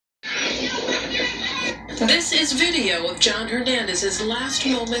This is video of John Hernandez's last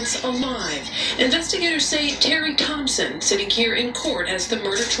moments alive. Investigators say Terry Thompson, sitting here in court as the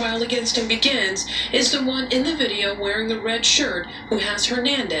murder trial against him begins, is the one in the video wearing the red shirt who has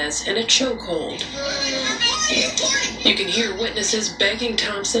Hernandez in a chokehold. You can hear witnesses begging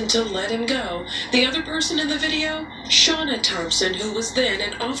Thompson to let him go. The other person in the video, Shauna Thompson, who was then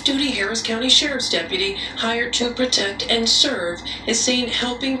an off-duty Harris County Sheriff's deputy hired to protect and serve, is seen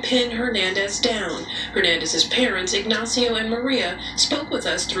helping pin Hernandez down. Hernandez's parents, Ignacio and Maria, spoke with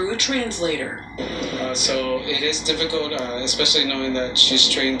us through a translator. So it is difficult, especially knowing that she's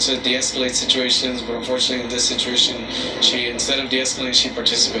trained to de-escalate situations, but unfortunately in this situation, instead of de-escalating, she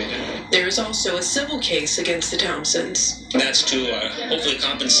participated. There is also a civil case against the Thompsons. That's to hopefully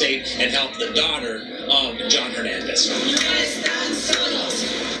compensate and help the daughter of John Hernandez.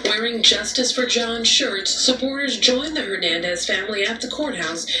 Wearing Justice for John shirts, supporters joined the Hernandez family at the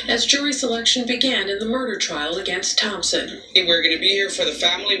courthouse as jury selection began in the murder trial against Thompson. We're going to be here for the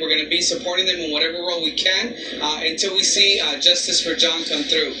family. We're going to be supporting them in whatever role we can until we see Justice for John come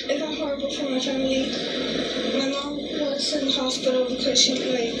through. It got horrible for my family. My mom was in the hospital because she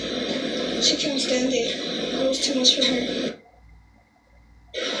couldn't stand it. It was too much for her.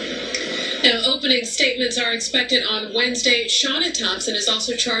 Now, opening statements are expected on Wednesday. Shauna Thompson is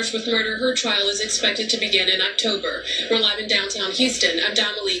also charged with murder. Her trial is expected to begin in October. We're live in downtown Houston. I'm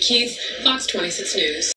Dominique Keith, Fox 26 News.